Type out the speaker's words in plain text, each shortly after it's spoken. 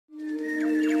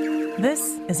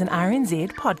This is an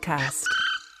RNZ podcast.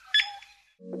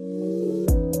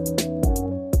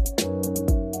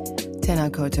 Tēnā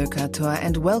koutou katoa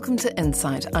and welcome to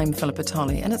Insight. I'm Philippa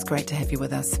Tolley and it's great to have you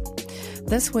with us.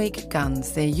 This week,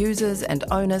 guns, their users and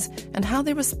owners and how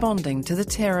they're responding to the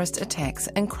terrorist attacks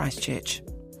in Christchurch.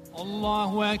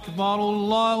 Allahu Akbar,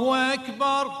 Allahu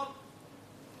Akbar.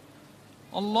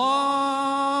 Allahu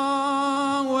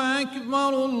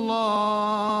Akbar, Allahu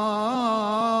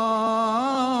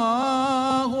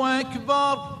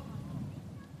Akbar.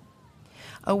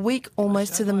 A week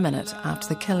almost to the minute after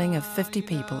the killing of 50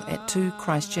 people at two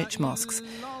Christchurch mosques,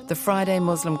 the Friday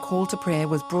Muslim call to prayer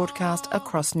was broadcast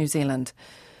across New Zealand.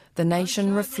 The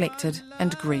nation reflected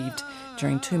and grieved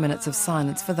during 2 minutes of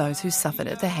silence for those who suffered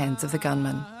at the hands of the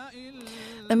gunmen.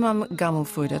 Imam Gamal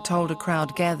Fuda told a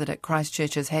crowd gathered at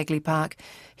Christchurch's Hagley Park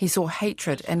he saw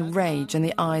hatred and rage in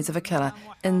the eyes of a killer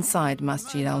inside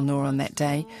Masjid al-Nur on that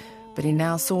day, but he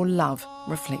now saw love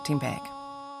reflecting back.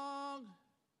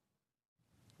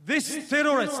 This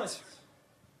terrorist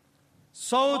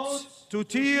sought to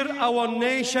tear our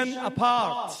nation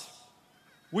apart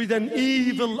with an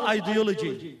evil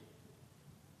ideology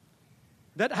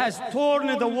that has torn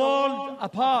the world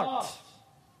apart.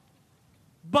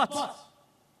 But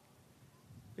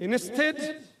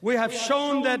instead, we have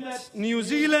shown that New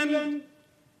Zealand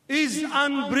is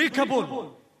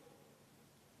unbreakable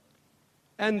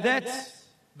and that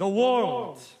the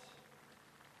world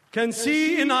can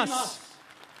see in us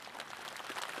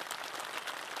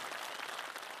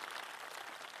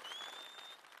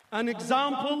an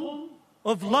example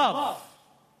of love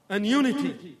and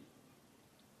unity.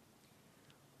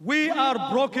 We are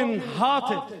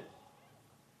broken-hearted,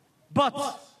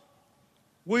 but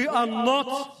we are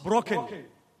not broken.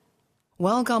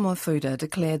 While Gamal Fuda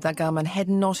declared that government had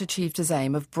not achieved his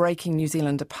aim of breaking New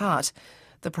Zealand apart,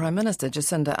 the Prime Minister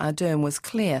Jacinda Ardern was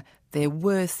clear there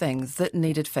were things that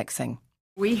needed fixing.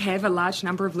 We have a large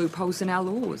number of loopholes in our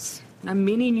laws. Now,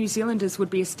 many New Zealanders would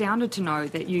be astounded to know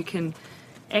that you can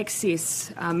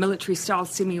access military-style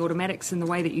semi-automatics in the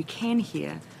way that you can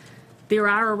here. There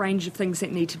are a range of things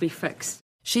that need to be fixed.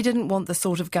 She didn't want the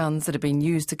sort of guns that have been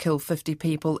used to kill 50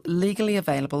 people legally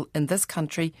available in this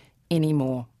country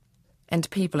anymore. And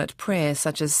people at prayer,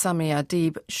 such as Sami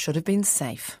Adib, should have been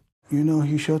safe. You know,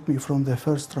 he shot me from the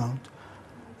first round.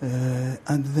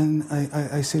 And then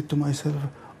I said to myself,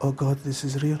 oh God, this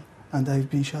is real. And I've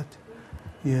been shot.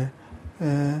 Yeah.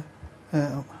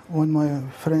 When my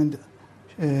friend,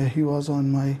 he was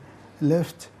on my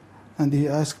left, and he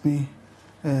asked me,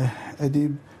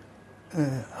 Adib,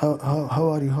 how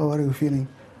are you? How are you feeling?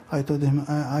 I told him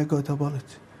I got a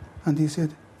bullet, and he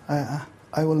said,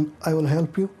 I will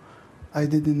help you. I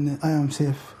am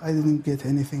safe. I didn't get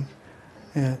anything,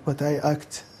 but I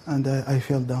acted and I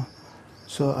fell down,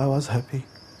 so I was happy.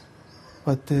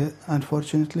 But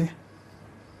unfortunately,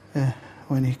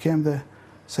 when he came the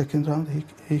second round,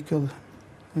 he killed.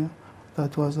 Yeah,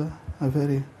 that was a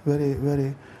very, very,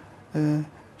 very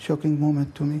shocking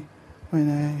moment to me. When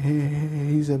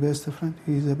he's a best friend,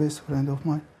 he's the best friend of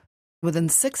mine. Within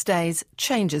 6 days,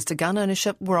 changes to gun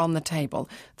ownership were on the table.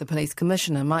 The Police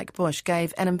Commissioner, Mike Bush,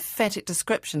 gave an emphatic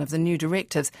description of the new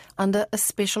directives under a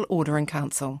special order in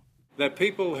council. That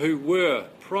people who were,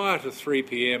 prior to 3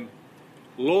 p.m,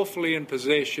 lawfully in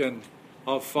possession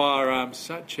of firearms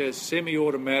such as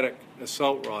semi-automatic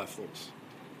assault rifles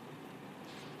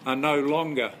are no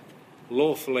longer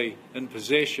lawfully in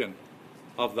possession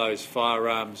of those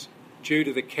firearms due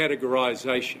to the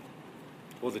categorisation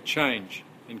or the change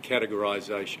in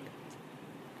categorisation.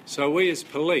 So we as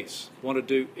police want to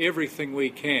do everything we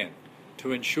can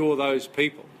to ensure those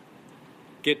people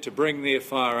get to bring their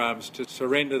firearms, to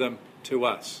surrender them to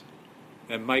us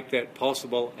and make that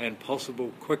possible, and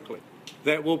possible quickly.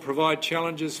 That will provide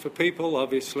challenges for people.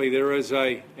 Obviously there is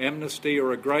an amnesty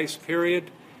or a grace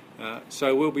period,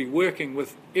 so we'll be working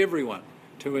with everyone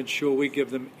to ensure we give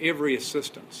them every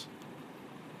assistance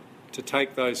to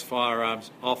take those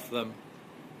firearms off them,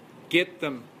 get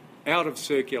them out of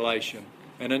circulation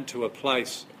and into a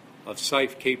place of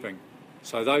safekeeping,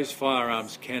 so those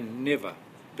firearms can never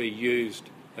be used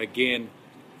again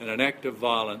in an act of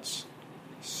violence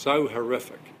so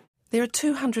horrific. There are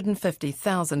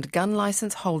 250,000 gun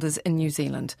licence holders in New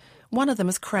Zealand. One of them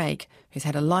is Craig, who's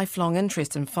had a lifelong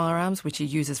interest in firearms, which he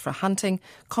uses for hunting,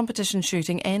 competition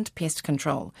shooting and pest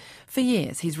control. For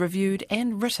years, he's reviewed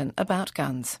and written about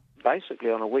guns. Basically,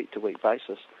 on a week-to-week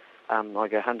basis, I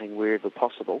go hunting wherever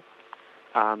possible,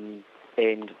 and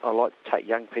I like to take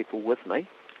young people with me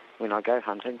when I go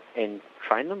hunting and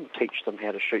train them, teach them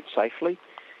how to shoot safely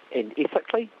and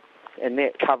ethically, and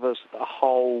that covers the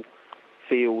whole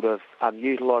field of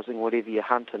utilising whatever you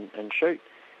hunt and shoot,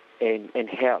 and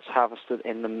how it's harvested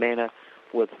and the manner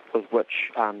with which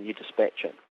you dispatch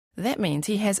it. That means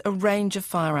he has a range of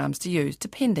firearms to use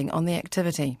depending on the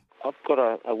activity. I've got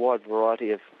a wide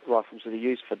variety of rifles that are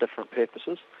used for different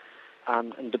purposes,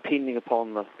 and depending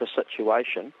upon the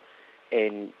situation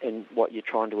and what you're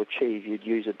trying to achieve, you'd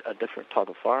use a different type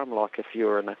of firearm. Like if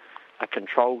you're in a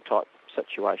control type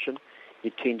situation,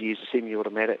 you tend to use a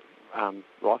semi-automatic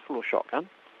rifle or shotgun,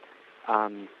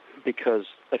 because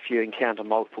if you encounter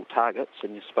multiple targets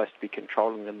and you're supposed to be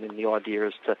controlling them, then the idea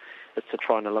is to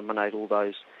try and eliminate all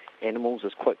those animals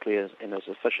as quickly and as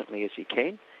efficiently as you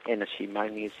can, and as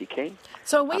humanely as you can.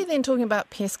 So are we then talking about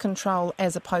pest control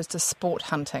as opposed to sport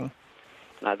hunting?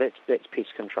 No, that's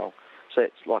pest control. So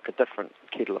it's like a different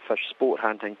kettle of fish. Sport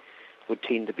hunting would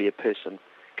tend to be a person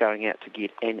going out to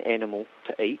get an animal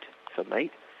to eat for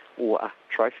meat or a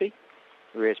trophy,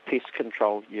 whereas pest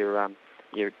control, you're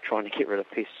trying to get rid of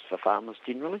pests for farmers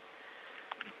generally.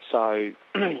 So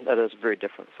it is a very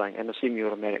different thing, and a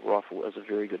semi-automatic rifle is a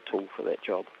very good tool for that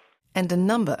job. And a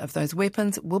number of those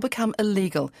weapons will become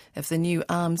illegal if the new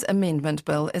Arms Amendment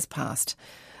Bill is passed.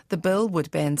 The bill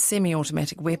would ban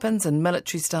semi-automatic weapons and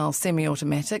military-style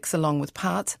semi-automatics, along with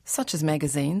parts such as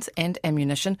magazines and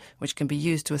ammunition, which can be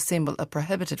used to assemble a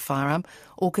prohibited firearm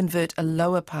or convert a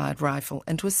lower-powered rifle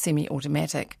into a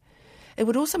semi-automatic. It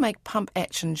would also make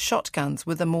pump-action shotguns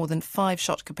with a more than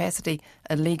 5-shot capacity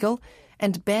illegal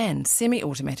and ban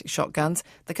semi-automatic shotguns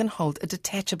that can hold a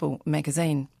detachable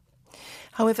magazine.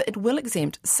 However, it will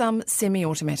exempt some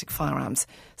semi-automatic firearms,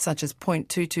 such as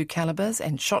 .22 calibers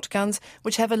and shotguns,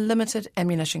 which have a limited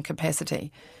ammunition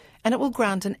capacity. And it will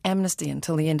grant an amnesty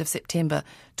until the end of September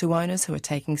to owners who are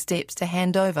taking steps to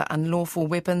hand over unlawful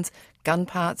weapons, gun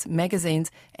parts,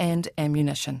 magazines and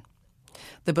ammunition.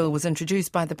 The bill was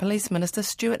introduced by the Police Minister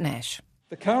Stuart Nash.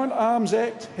 The current Arms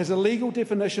Act has a legal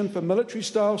definition for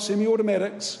military-style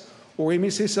semi-automatics, or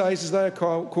MSSAs as they are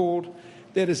called,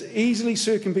 that is easily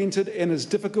circumvented and is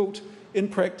difficult in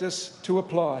practice to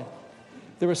apply.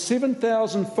 There are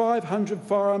 7,500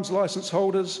 firearms licence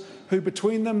holders who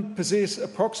between them possess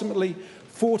approximately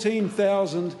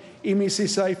 14,000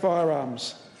 MSSA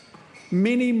firearms.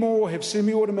 Many more have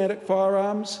semi-automatic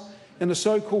firearms in a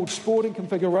so-called sporting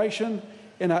configuration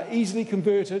and are easily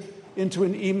converted into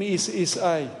an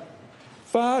MSSA.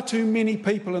 Far too many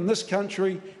people in this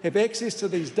country have access to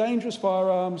these dangerous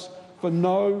firearms for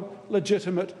no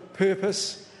legitimate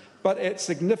purpose, but at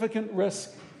significant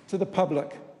risk to the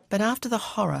public. But after the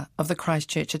horror of the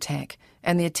Christchurch attack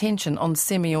and the attention on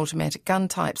semi-automatic gun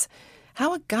types,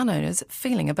 how are gun owners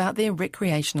feeling about their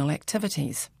recreational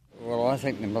activities? Well, I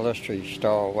think the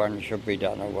military-style one should be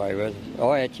done away with.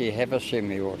 I actually have a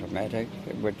semi-automatic,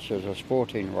 which is a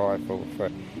sporting rifle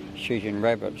for shooting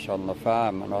rabbits on the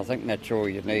farm, and I think that's all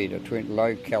you need, a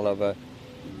low-calibre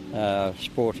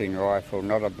sporting rifle,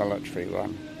 not a military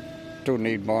one. Still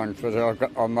need mine because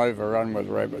I'm overrun with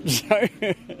rabbits. So.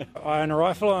 I own a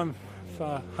rifle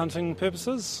for hunting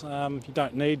purposes. You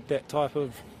don't need that type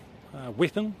of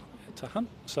weapon to hunt.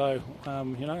 So, I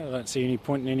don't see any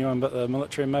point in anyone but the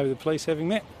military and maybe the police having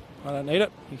that. I don't need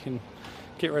it. You can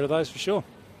get rid of those for sure.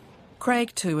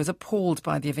 Craig, too, is appalled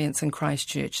by the events in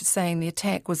Christchurch, saying the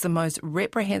attack was the most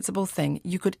reprehensible thing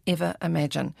you could ever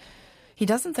imagine. He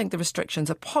doesn't think the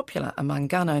restrictions are popular among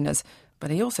gun owners,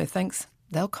 but he also thinks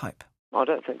they'll cope. I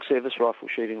don't think service rifle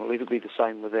shooting will ever be the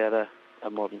same without a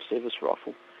modern service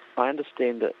rifle. I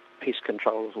understand that pest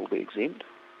controllers will be exempt.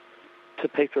 To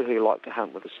people who like to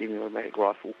hunt with a semi-automatic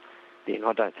rifle, then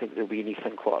I don't think there'll be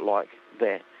anything quite like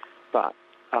that. But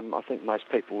I think most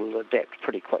people will adapt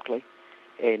pretty quickly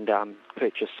and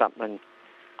purchase something,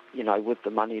 with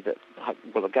the money that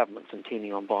the government's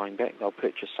intending on buying back. They'll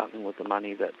purchase something with the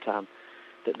money that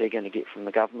they're going to get from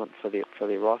the government for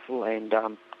their rifle and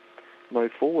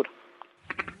move forward.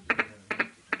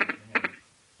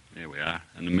 There we are,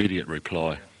 an immediate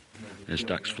reply. There's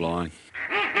ducks flying.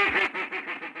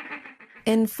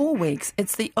 In 4 weeks,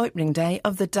 it's the opening day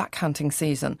of the duck hunting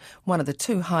season, one of the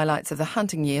 2 highlights of the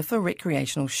hunting year for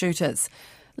recreational shooters.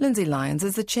 Lindsay Lyons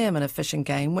is the chairman of Fish and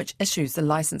Game, which issues the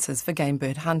licences for game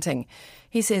bird hunting.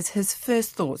 He says his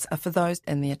first thoughts are for those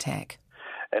in the attack.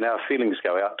 And our feelings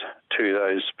go out to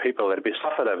those people that have been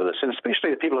suffered over this, and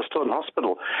especially the people who are still in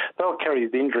hospital. They'll carry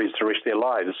the injuries the rest of their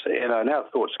lives, and our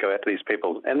thoughts go out to these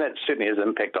people. And that certainly has an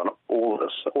impact on all of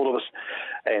us.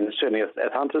 And certainly as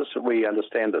hunters, we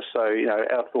understand this. So,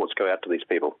 our thoughts go out to these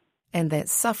people. And that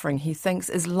suffering, he thinks,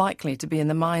 is likely to be in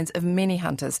the minds of many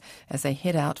hunters as they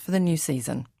head out for the new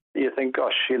season. You think,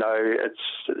 gosh, there's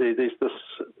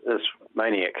this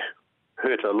maniac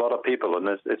hurt a lot of people, and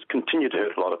it's continued to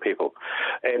hurt a lot of people.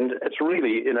 And it's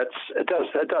really, and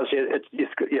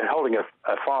you're holding a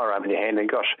firearm in your hand, and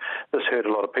gosh, this hurt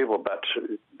a lot of people. But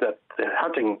the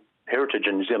hunting heritage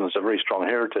in New Zealand is a very strong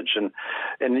heritage, and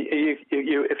if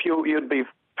you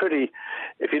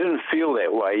didn't feel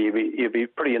that way, you'd be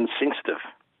pretty insensitive,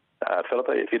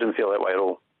 Philippa, if you didn't feel that way at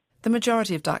all. The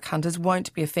majority of duck hunters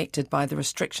won't be affected by the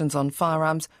restrictions on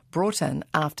firearms brought in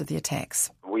after the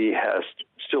attacks. We are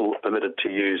still permitted to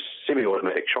use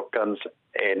semi-automatic shotguns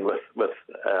and with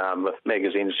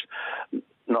magazines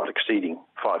not exceeding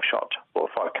 5 shot or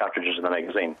 5 cartridges in the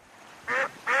magazine.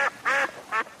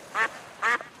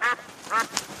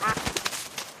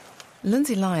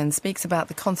 Lindsay Lyon speaks about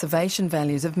the conservation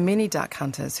values of many duck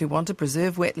hunters who want to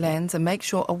preserve wetlands and make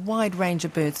sure a wide range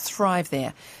of birds thrive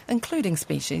there, including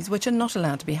species which are not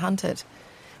allowed to be hunted.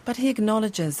 But he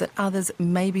acknowledges that others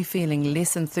may be feeling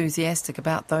less enthusiastic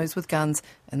about those with guns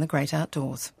in the great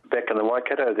outdoors. Back in the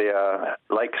Waikato, there are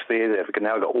lakes there. They've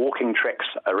now got walking tracks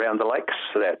around the lakes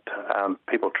that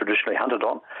people traditionally hunted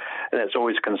on, and it's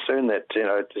always a concern that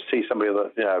to see somebody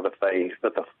with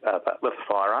a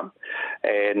firearm,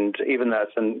 and even though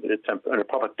it's in a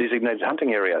proper designated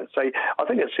hunting area. So I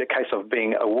think it's a case of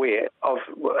being aware of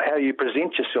how you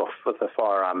present yourself with a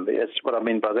firearm. It's what I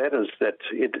mean by that is that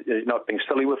you're not being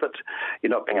silly with it,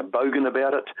 you're not being a bogan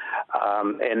about it,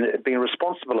 and being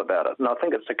responsible about it. And I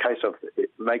think it's a case of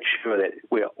make sure that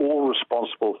we're all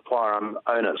responsible firearm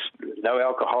owners. No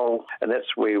alcohol, and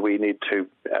that's where we need to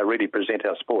really present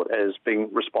our sport as being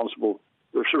responsible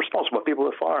people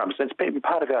with firearms. It's been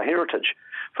part of our heritage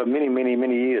for many, many,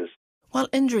 many years. While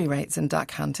injury rates in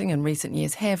duck hunting in recent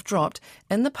years have dropped,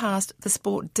 in the past the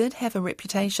sport did have a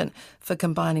reputation for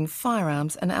combining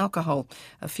firearms and alcohol,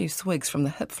 a few swigs from the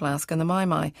hip flask and the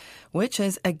mai-mai, which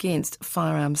is against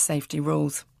firearms safety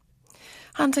rules.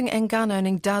 Hunting and gun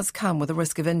owning does come with a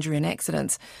risk of injury and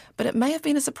accidents, but it may have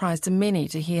been a surprise to many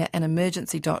to hear an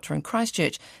emergency doctor in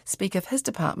Christchurch speak of his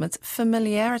department's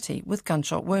familiarity with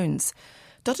gunshot wounds.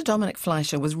 Dr Dominic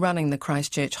Fleischer was running the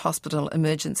Christchurch Hospital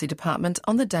Emergency Department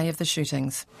on the day of the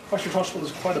shootings. Christchurch Hospital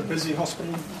is quite a busy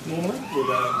hospital normally, with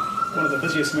one of the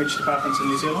busiest emergency departments in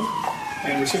New Zealand,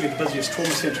 and we're certainly the busiest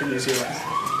trauma centre in New Zealand.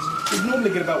 We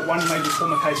normally get about one major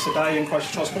trauma case a day in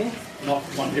Christchurch Hospital, not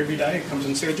one every day, it comes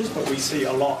in surges, but we see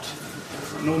a lot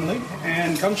normally.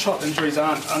 And gunshot injuries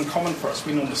aren't uncommon for us.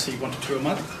 We normally see 1 to 2 a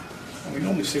month, and we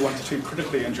normally see 1 to 2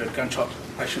 critically injured gunshot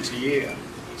patients a year,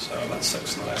 so about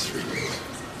 6 in the last 3 years.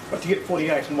 But to get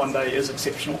 48 in one day is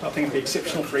exceptional. I think it'd be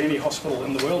exceptional for any hospital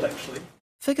in the world, actually.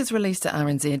 Figures released to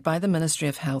RNZ by the Ministry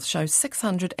of Health show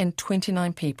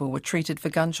 629 people were treated for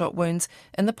gunshot wounds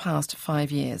in the past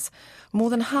 5 years.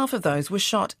 More than half of those were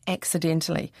shot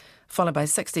accidentally, followed by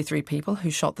 63 people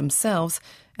who shot themselves,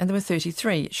 and there were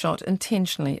 33 shot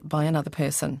intentionally by another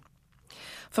person.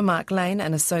 For Mark Lane,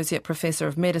 an Associate Professor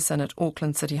of Medicine at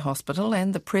Auckland City Hospital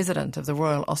and the President of the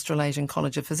Royal Australasian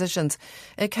College of Physicians,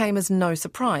 it came as no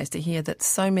surprise to hear that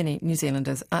so many New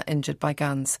Zealanders are injured by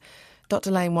guns.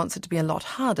 Dr Lane wants it to be a lot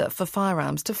harder for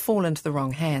firearms to fall into the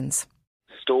wrong hands.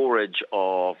 Storage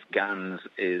of guns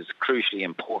is crucially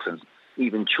important.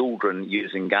 Even children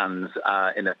using guns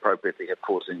inappropriately have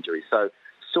caused injury. So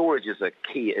storage is a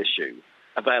key issue.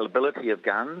 Availability of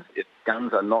guns, if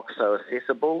guns are not so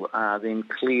accessible, then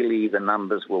clearly the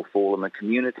numbers will fall in the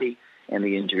community and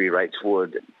the injury rates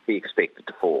would be expected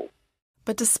to fall.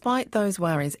 But despite those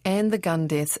worries and the gun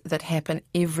deaths that happen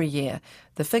every year,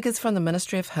 the figures from the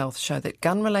Ministry of Health show that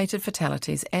gun-related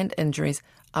fatalities and injuries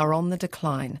are on the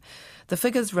decline. The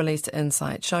figures released to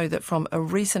Insight show that from a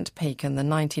recent peak in the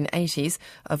 1980s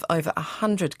of over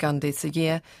 100 gun deaths a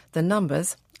year, the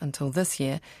numbers, until this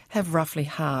year, have roughly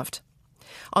halved.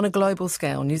 On a global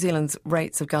scale, New Zealand's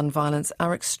rates of gun violence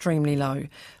are extremely low.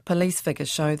 Police figures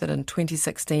show that in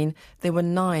 2016 there were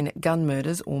 9 gun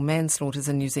murders or manslaughters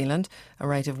in New Zealand, a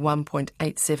rate of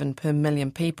 1.87 per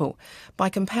million people. By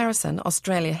comparison,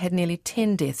 Australia had nearly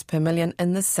 10 deaths per million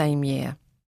in the same year.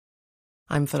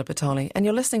 I'm Philippa Tolley, and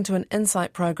you're listening to an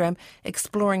Insight programme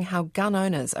exploring how gun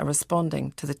owners are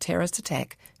responding to the terrorist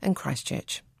attack in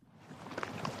Christchurch.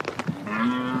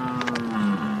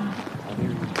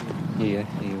 Yeah,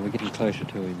 we're getting closer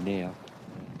to him now.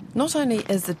 Not only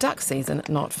is the duck season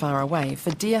not far away, for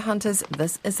deer hunters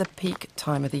this is a peak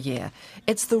time of the year.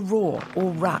 It's the roar, or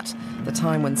rut, the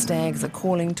time when stags are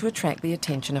calling to attract the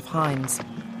attention of hinds.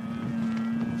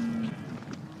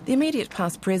 The immediate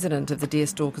past president of the Deer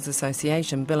Stalkers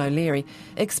Association, Bill O'Leary,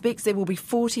 expects there will be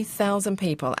 40,000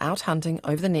 people out hunting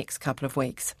over the next couple of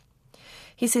weeks.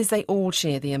 He says they all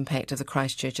share the impact of the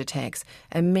Christchurch attacks,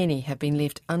 and many have been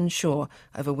left unsure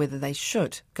over whether they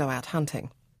should go out hunting.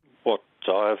 What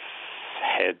I've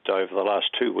had over the last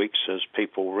 2 weeks is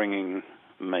people ringing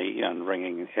me and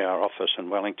ringing our office in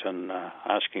Wellington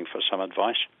asking for some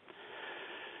advice.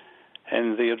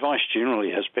 And the advice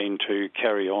generally has been to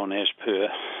carry on as per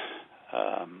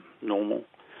normal,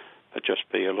 but just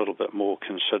be a little bit more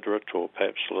considerate or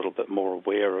perhaps a little bit more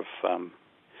aware of,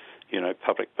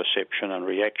 public perception and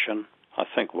reaction. I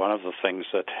think one of the things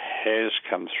that has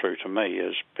come through to me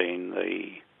has been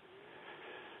the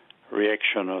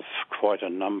reaction of quite a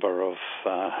number of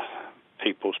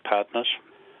people's partners,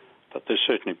 but there's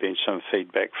certainly been some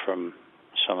feedback from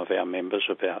some of our members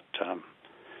about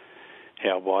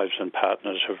how wives and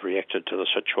partners have reacted to the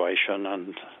situation,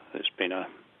 and there's been a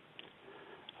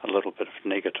little bit of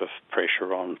negative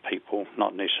pressure on people,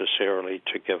 not necessarily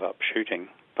to give up shooting,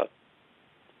 but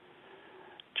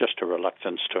just a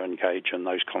reluctance to engage in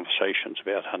those conversations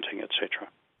about hunting, etc.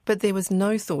 But there was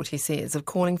no thought, he says, of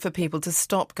calling for people to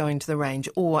stop going to the range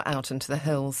or out into the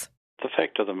hills. The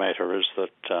fact of the matter is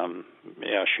that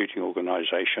our shooting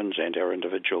organisations and our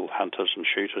individual hunters and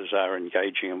shooters are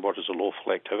engaging in what is a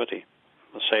lawful activity.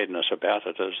 The sadness about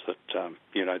it is that,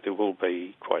 there will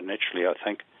be, quite naturally, I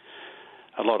think,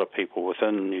 a lot of people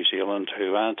within New Zealand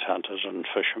who aren't hunters and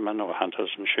fishermen or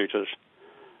hunters and shooters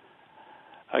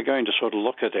are going to sort of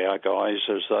look at our guys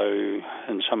as though,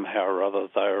 in somehow or other,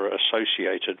 they're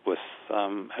associated with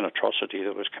an atrocity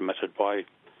that was committed by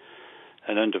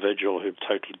an individual who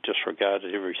totally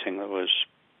disregarded everything that was,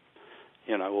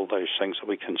 all those things that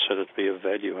we consider to be of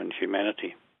value in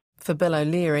humanity. For Bill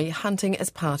O'Leary, hunting is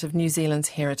part of New Zealand's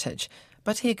heritage,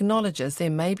 but he acknowledges there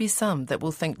may be some that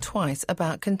will think twice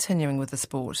about continuing with the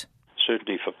sport.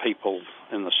 Certainly for people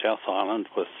in the South Island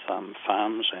with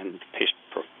farms and pest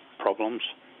problems,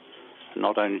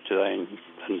 not only do they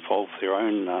involve their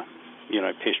own,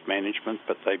 pest management,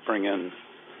 but they bring in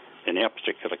our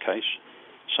particular case,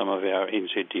 some of our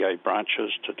NZDA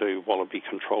branches to do wallaby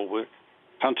control work.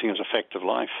 Hunting is a fact of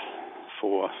life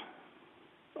for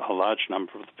a large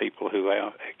number of the people who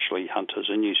are actually hunters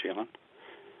in New Zealand.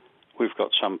 We've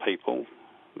got some people,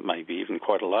 maybe even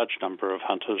quite a large number of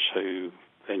hunters, who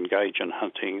engage in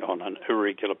hunting on an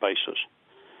irregular basis.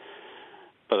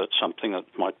 But it's something that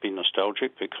might be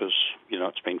nostalgic because,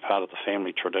 it's been part of the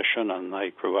family tradition and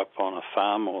they grew up on a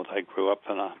farm or they grew up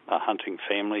in a hunting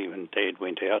family when Dad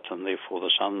went out and therefore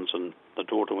the sons and the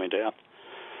daughter went out.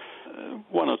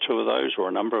 One or two of those or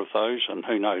a number of those, and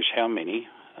who knows how many,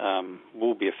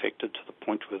 will be affected to the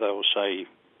point where they will say,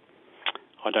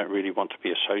 I don't really want to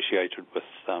be associated with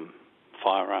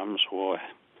firearms, or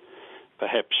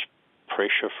perhaps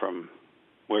pressure from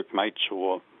workmates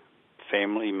or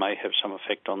family may have some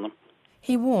effect on them.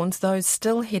 He warns those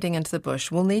still heading into the bush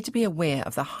will need to be aware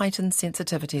of the heightened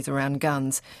sensitivities around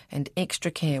guns, and extra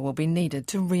care will be needed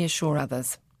to reassure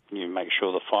others. You make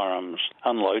sure the firearm's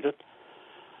unloaded,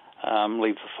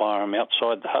 leave the firearm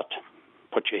outside the hut,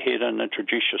 put your head in,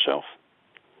 introduce yourself,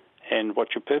 and what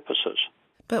your purpose is.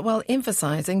 But while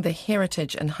emphasising the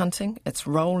heritage in hunting, its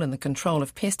role in the control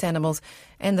of pest animals,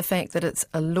 and the fact that it's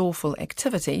a lawful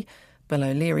activity, Bill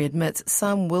O'Leary admits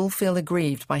some will feel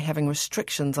aggrieved by having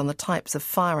restrictions on the types of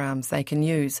firearms they can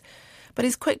use. But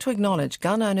he's quick to acknowledge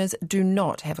gun owners do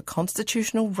not have a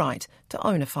constitutional right to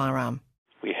own a firearm.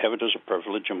 We have it as a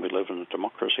privilege and we live in a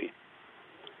democracy.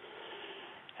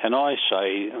 And I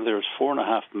say there's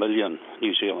 4.5 million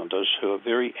New Zealanders who are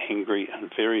very angry and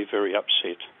very, very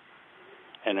upset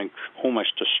and almost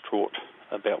distraught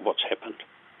about what's happened.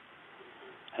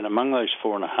 And among those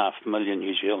 4.5 million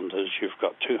New Zealanders, you've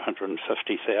got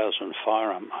 250,000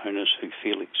 firearm owners who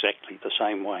feel exactly the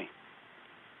same way.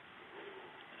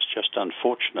 It's just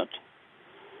unfortunate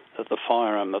that the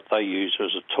firearm that they use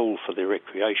as a tool for their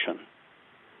recreation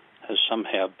has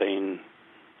somehow been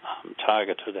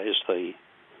targeted as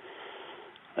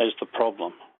the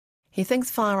problem. He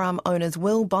thinks firearm owners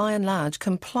will, by and large,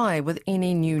 comply with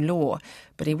any new law,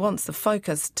 but he wants the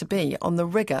focus to be on the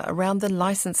rigour around the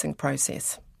licensing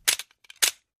process.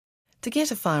 To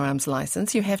get a firearms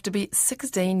licence, you have to be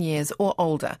 16 years or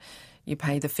older. You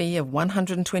pay the fee of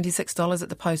 $126 at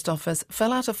the post office,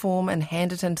 fill out a form and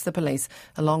hand it in to the police,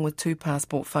 along with 2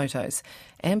 passport photos.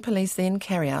 And police then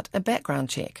carry out a background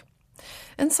check.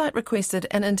 Insight requested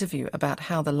an interview about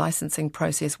how the licensing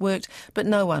process worked, but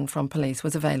no one from police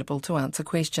was available to answer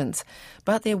questions.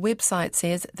 But their website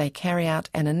says they carry out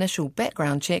an initial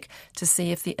background check to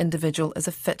see if the individual is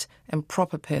a fit and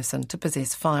proper person to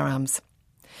possess firearms.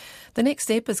 The next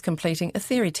step is completing a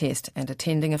theory test and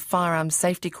attending a firearms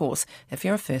safety course if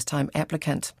you're a first-time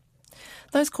applicant.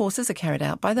 Those courses are carried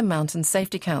out by the Mountain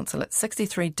Safety Council at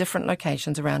 63 different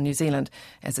locations around New Zealand,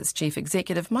 as its Chief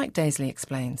Executive Mike Daisley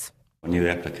explains. A new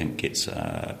applicant gets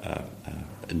an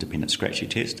independent scratchy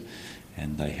test,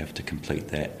 and they have to complete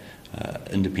that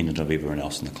independent of everyone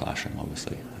else in the classroom,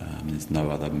 obviously. There's no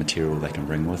other material they can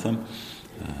bring with them,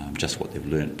 just what they've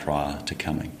learnt prior to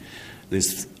coming.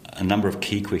 There's a number of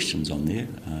key questions on there,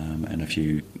 and if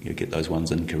you get those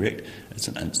ones incorrect, it's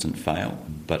an instant fail.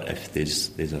 But if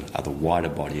there's a other wider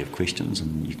body of questions,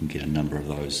 and you can get a number of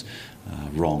those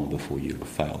wrong before you've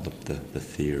failed the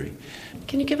theory.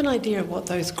 Can you give an idea of what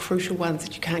those crucial ones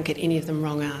that you can't get any of them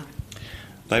wrong are?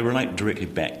 They relate directly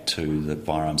back to the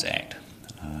Firearms Act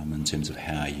in terms of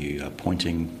how you are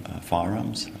pointing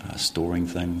firearms, storing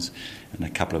things, and a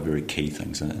couple of very key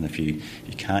things. And if you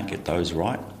can't get those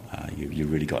right,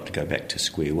 you've really got to go back to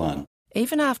square one.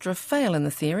 Even after a fail in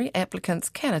the theory, applicants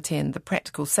can attend the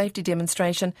practical safety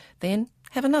demonstration, then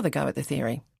have another go at the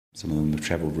theory. Some of them have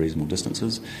travelled reasonable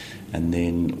distances, and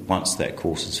then once that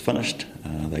course is finished,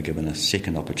 they're given a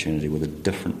second opportunity with a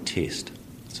different test,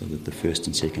 so that the first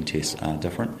and second tests are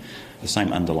different. The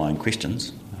same underlying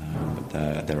questions,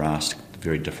 but they're asked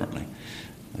very differently.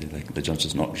 The judge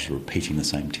is not just repeating the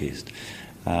same test,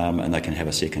 and they can have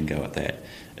a second go at that.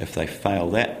 If they fail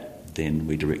that, then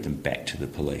we direct them back to the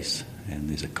police, and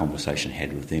there's a conversation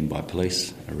had with them by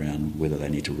police around whether they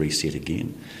need to reset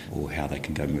again or how they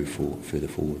can further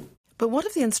forward. But what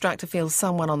if the instructor feels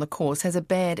someone on the course has a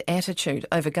bad attitude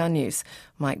over gun use?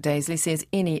 Mike Daisley says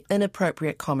any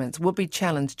inappropriate comments will be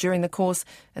challenged during the course,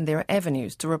 and there are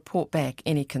avenues to report back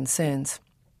any concerns.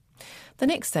 The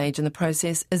next stage in the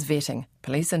process is vetting,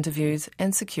 police interviews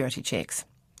and security checks.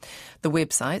 The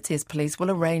website says police will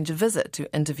arrange a visit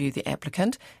to interview the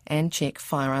applicant and check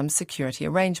firearms security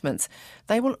arrangements.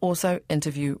 They will also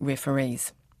interview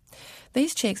referees.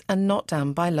 These checks are not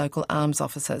done by local arms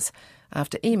officers.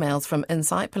 After emails from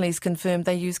Insight, police confirmed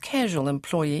they use casual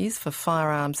employees for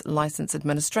firearms licence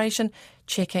administration,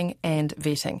 checking and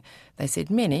vetting. They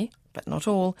said many, but not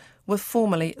all, were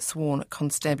formerly sworn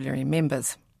constabulary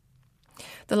members.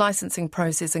 The licensing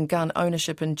process and gun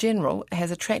ownership in general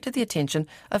has attracted the attention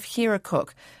of Hera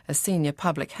Cook, a senior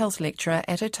public health lecturer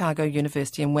at Otago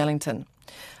University in Wellington.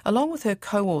 Along with her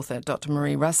co-author, Dr.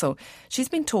 Marie Russell, she's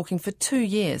been talking for 2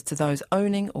 years to those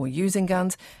owning or using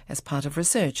guns as part of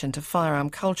research into firearm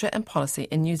culture and policy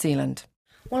in New Zealand.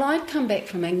 Well, I'd come back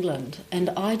from England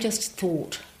and I just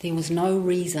thought there was no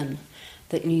reason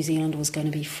that New Zealand was going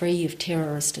to be free of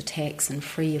terrorist attacks and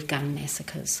free of gun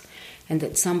massacres, and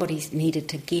that somebody needed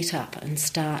to get up and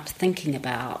start thinking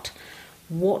about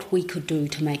what we could do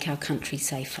to make our country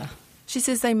safer. She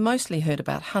says they mostly heard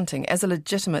about hunting as a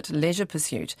legitimate leisure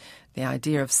pursuit. The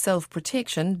idea of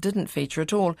self-protection didn't feature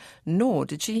at all, nor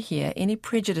did she hear any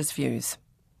prejudice views.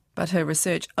 But her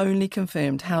research only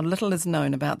confirmed how little is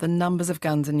known about the numbers of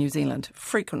guns in New Zealand,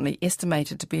 frequently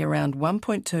estimated to be around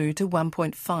 1.2 to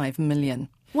 1.5 million.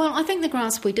 Well, I think the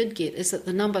grasp we did get is that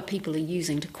the number people are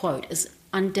using to quote is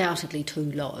undoubtedly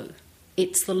too low.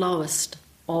 It's the lowest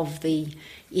of the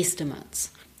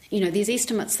estimates. You know, there's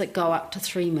estimates that go up to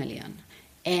 3 million,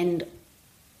 and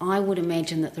I would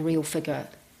imagine that the real figure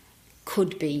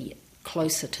could be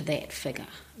closer to that figure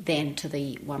than to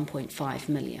the 1.5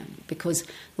 million, because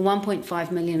the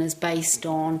 1.5 million is based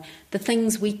on the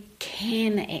things we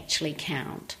can actually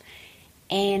count.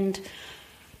 And,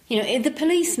 you know, the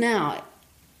police now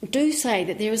do say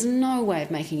that there is no way of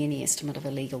making any estimate of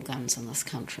illegal guns in this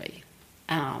country.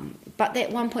 But that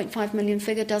 1.5 million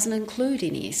figure doesn't include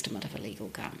any estimate of illegal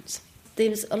guns.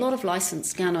 There's a lot of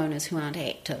licensed gun owners who aren't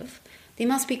active. There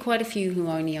must be quite a few who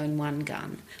only own one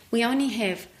gun. We only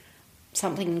have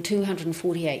something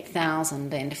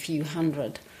 248,000 and a few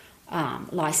hundred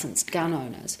licensed gun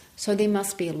owners, so there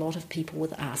must be a lot of people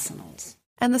with arsenals.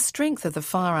 And the strength of the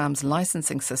firearms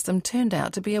licensing system turned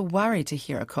out to be a worry to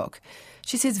Hera Cook.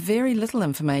 She says very little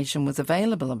information was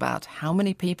available about how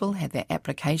many people had their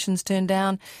applications turned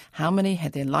down, how many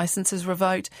had their licences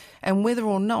revoked, and whether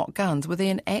or not guns were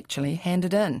then actually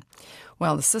handed in.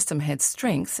 While the system had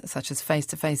strengths, such as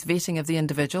face-to-face vetting of the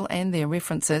individual and their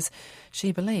references,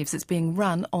 she believes it's being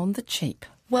run on the cheap.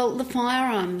 Well, the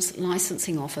firearms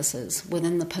licensing officers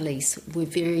within the police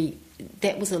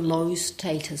that was a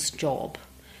low-status job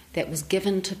that was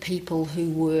given to people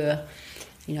who were,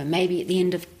 you know, maybe at the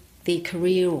end of their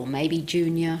career or maybe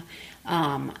junior.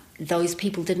 Those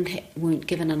people weren't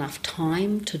given enough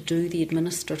time to do the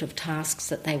administrative tasks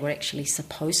that they were actually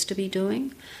supposed to be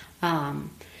doing.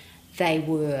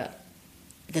 The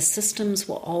systems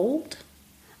were old.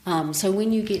 So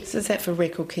when you get... So is that for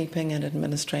record keeping and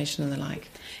administration and the like?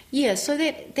 Yeah, so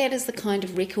that is the kind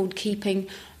of record keeping,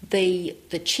 the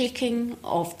checking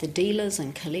of the dealers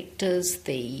and collectors,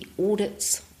 the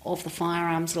audits of the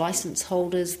firearms licence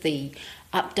holders, the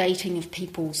updating of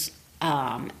people's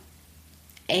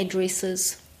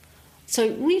addresses. So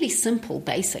really simple,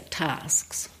 basic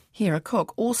tasks. Hera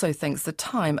Cook also thinks the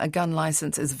time a gun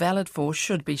licence is valid for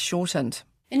should be shortened.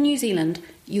 In New Zealand,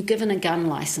 you're given a gun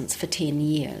licence for 10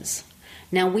 years.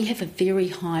 Now, we have a very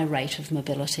high rate of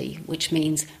mobility, which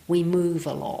means we move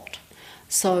a lot.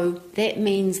 So that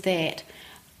means that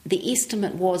the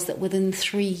estimate was that within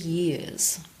 3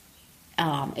 years,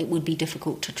 it would be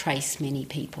difficult to trace many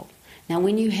people. Now,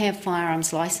 when you have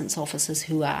firearms licence officers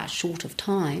who are short of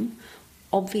time,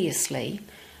 obviously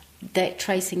that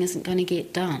tracing isn't going to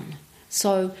get done.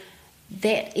 So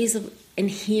that is an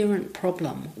inherent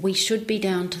problem. We should be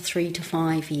down to 3 to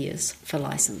 5 years for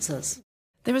licences.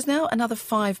 There is now another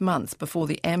 5 months before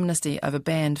the amnesty over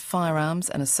banned firearms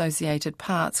and associated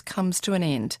parts comes to an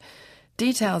end.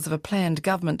 Details of a planned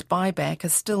government buyback are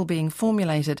still being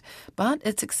formulated, but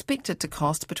it's expected to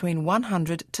cost between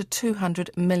 $100 to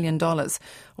 $200 million,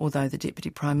 although the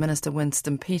Deputy Prime Minister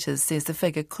Winston Peters says the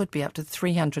figure could be up to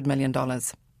 $300 million.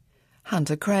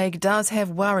 Hunter Craig does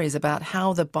have worries about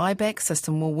how the buyback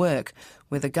system will work,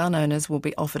 whether gun owners will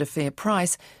be offered a fair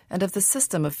price, and if the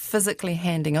system of physically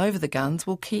handing over the guns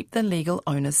will keep the legal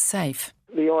owners safe.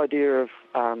 The idea of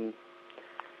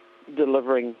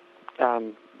delivering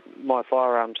my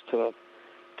firearms to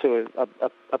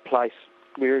a place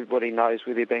where everybody knows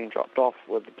where they're being dropped off,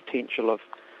 with the potential of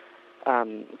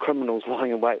criminals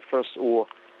lying in wait for us, or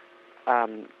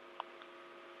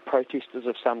protesters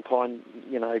of some kind,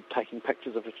 taking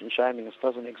pictures of it and shaming us,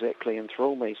 doesn't exactly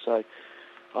enthrall me. So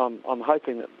I'm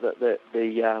hoping that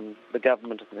the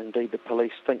government and indeed the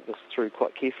police think this through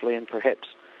quite carefully and perhaps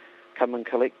come and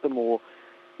collect them, or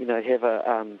have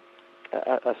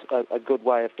a good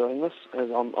way of doing this.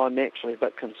 I'm actually a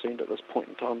bit concerned at this point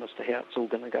in time as to how it's all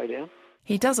going to go down.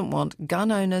 He doesn't want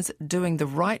gun owners doing the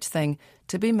right thing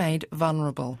to be made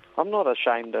vulnerable. I'm not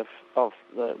ashamed of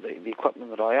the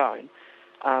equipment that I own.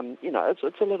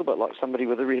 It's a little bit like somebody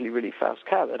with a really, really fast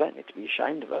car. They don't need to be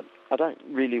ashamed of it. I don't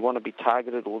really want to be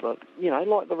targeted, or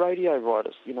like the rodeo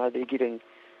riders. They're getting,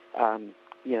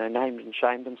 named and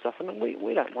shamed and stuff, and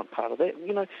we don't want part of that.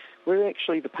 We're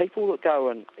actually the people that go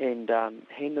and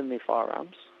hand in their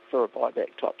firearms for a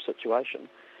buyback type situation.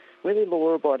 We're the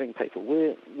law-abiding people.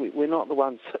 We're not the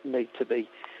ones that need to be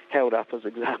held up as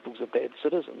examples of bad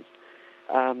citizens.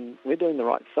 We're doing the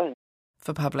right thing.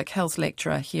 For public health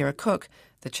lecturer Hera Cook,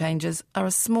 the changes are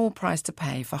a small price to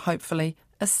pay for hopefully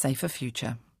a safer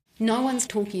future. No one's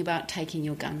talking about taking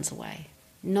your guns away.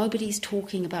 Nobody's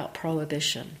talking about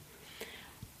prohibition.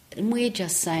 And we're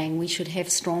just saying we should have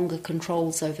stronger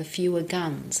controls over fewer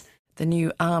guns. The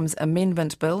new Arms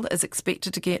Amendment Bill is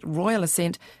expected to get royal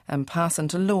assent and pass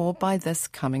into law by this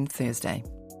coming Thursday.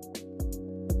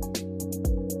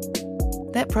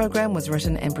 That programme was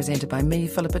written and presented by me,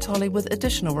 Philippa Tolley, with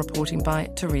additional reporting by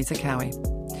Teresa Cowie.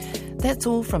 That's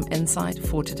all from Insight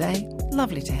for today.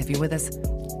 Lovely to have you with us.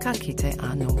 Ka kite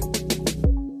anō.